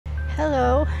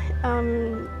Hello,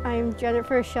 I'm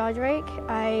Jennifer Shadrake.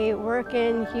 I work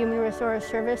in Human Resource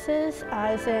Services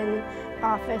as an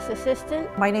office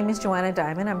assistant. My name is Joanna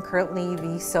Diamond. I'm currently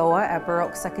the SOA at Burr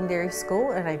Oak Secondary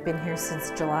School, and I've been here since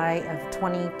July of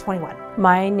 2021.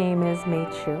 My name is Mei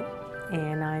Chu,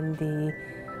 and I'm the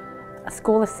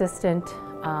school assistant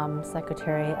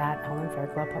secretary at Ellen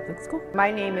Fairclough Public School. My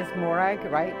name is Morag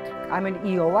Wright. I'm an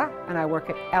EOA, and I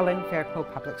work at Ellen Fairclough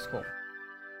Public School.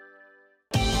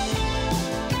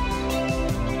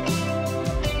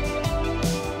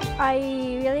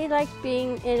 I really like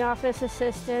being an office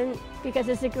assistant because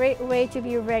it's a great way to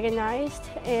be recognized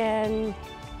and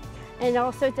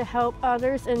also to help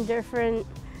others in different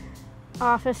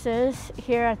offices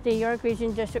here at the York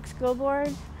Region District School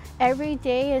Board. Every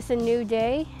day is a new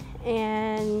day,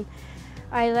 and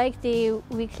I like the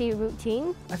weekly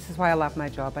routine. This is why I love my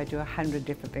job. I do 100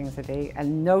 different things a day,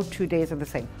 and no 2 days are the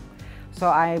same. So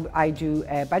I do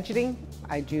budgeting,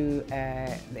 I do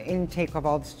the intake of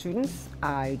all the students,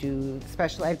 I do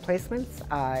special ed placements,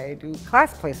 I do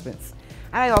class placements,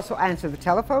 and I also answer the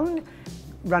telephone,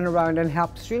 run around and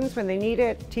help students when they need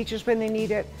it, teachers when they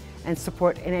need it, and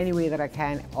support in any way that I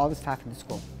can all the staff in the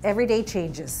school. Every day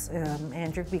changes,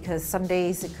 Andrew, because some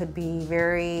days it could be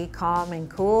very calm and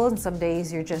cool, and some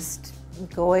days you're just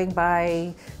going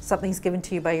by something's given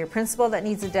to you by your principal that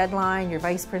needs a deadline, your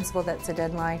vice principal that's a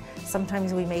deadline.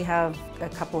 Sometimes we may have a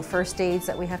couple of first aids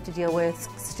that we have to deal with,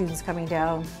 students coming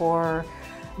down for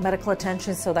medical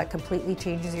attention, so that completely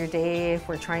changes your day. If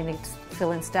we're trying to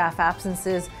fill in staff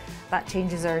absences, that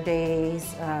changes our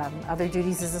days. Other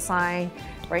duties is assigned.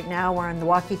 Right now we're on the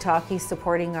walkie-talkie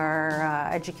supporting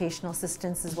our educational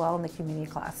assistants as well in the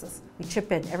community classes. We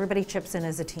chip in, everybody chips in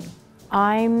as a team.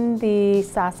 I'm the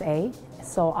SAS A,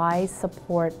 so I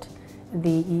support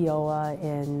the EOA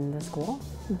in the school.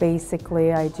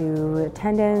 Basically, I do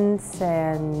attendance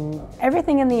and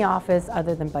everything in the office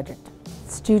other than budget.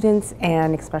 Students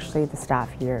and especially the staff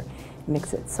here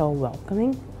makes it so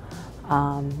welcoming.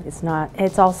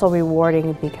 It's also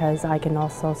rewarding because I can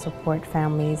also support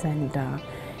families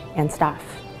and staff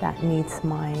that needs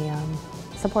my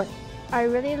support. I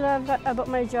really love about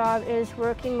my job is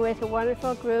working with a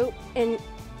wonderful group in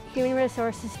Human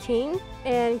Resources team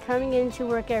and coming into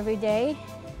work every day.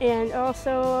 And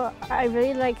also I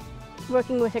really like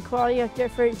working with a quality of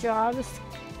different jobs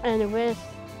and with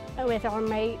all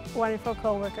my wonderful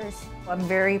co-workers. I'm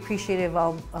very appreciative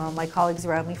of my colleagues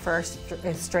around me for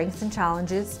our strengths and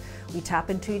challenges. We tap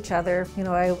into each other. You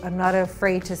know, I'm not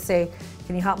afraid to say,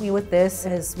 can you help me with this?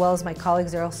 As well as my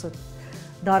colleagues are also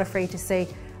not afraid to say,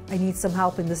 I need some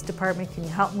help in this department, can you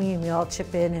help me? And we all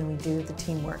chip in and we do the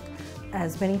teamwork.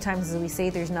 As many times as we say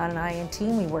there's not an I in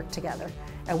team, we work together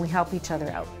and we help each other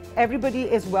out. Everybody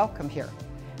is welcome here.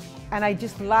 And I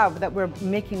just love that we're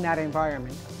making that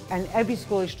environment. And every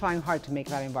school is trying hard to make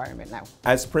that environment now.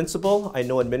 As principal, I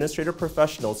know administrative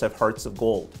professionals have hearts of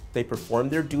gold. They perform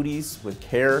their duties with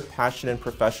care, passion, and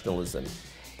professionalism.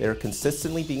 They are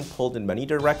consistently being pulled in many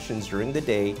directions during the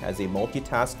day as they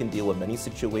multitask and deal with many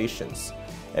situations.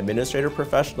 Administrative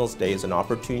Professionals Day is an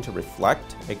opportunity to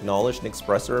reflect, acknowledge, and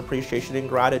express our appreciation and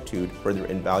gratitude for their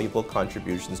invaluable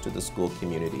contributions to the school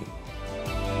community.